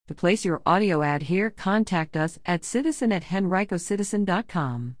To place your audio ad here, contact us at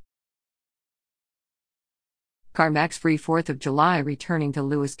citizen@henricocitizen.com. CarMax Free 4th of July returning to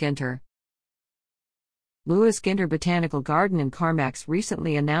Lewis Ginter. Lewis Ginter Botanical Garden in CarMax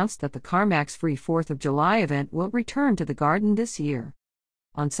recently announced that the CarMax Free 4th of July event will return to the garden this year.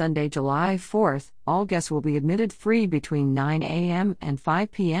 On Sunday, July 4th, all guests will be admitted free between 9 a.m. and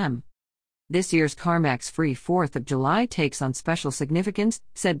 5 p.m. This year's CarMax Free 4th of July takes on special significance,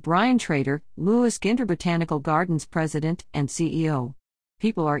 said Brian Trader, Lewis Ginter Botanical Gardens President and CEO.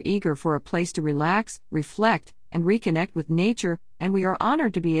 People are eager for a place to relax, reflect, and reconnect with nature, and we are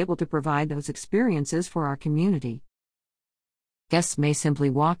honored to be able to provide those experiences for our community. Guests may simply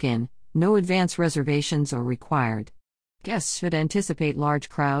walk in, no advance reservations are required. Guests should anticipate large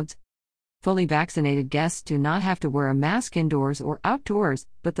crowds. Fully vaccinated guests do not have to wear a mask indoors or outdoors,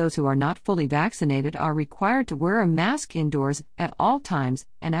 but those who are not fully vaccinated are required to wear a mask indoors at all times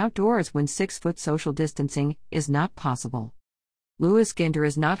and outdoors when 6-foot social distancing is not possible. Lewis Ginter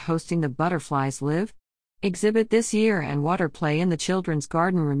is not hosting the Butterflies Live exhibit this year, and water play in the children's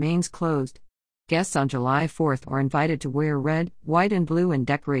garden remains closed. Guests on July 4th are invited to wear red, white, and blue and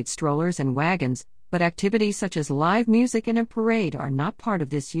decorate strollers and wagons, but activities such as live music and a parade are not part of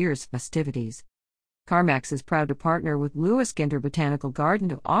this year's festivities. CarMax is proud to partner with Lewis Ginter Botanical Garden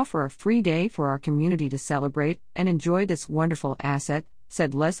to offer a free day for our community to celebrate and enjoy this wonderful asset,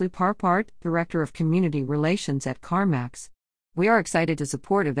 said Leslie Parpart, Director of Community Relations at CarMax. We are excited to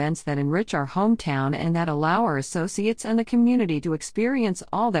support events that enrich our hometown and that allow our associates and the community to experience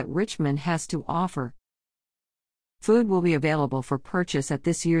all that Richmond has to offer. Food will be available for purchase at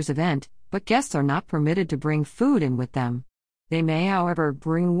this year's event, but guests are not permitted to bring food in with them. They may, however,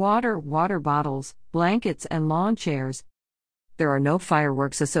 bring water bottles, blankets, and lawn chairs. There are no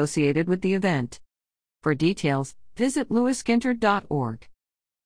fireworks associated with the event. For details, visit lewisginter.org.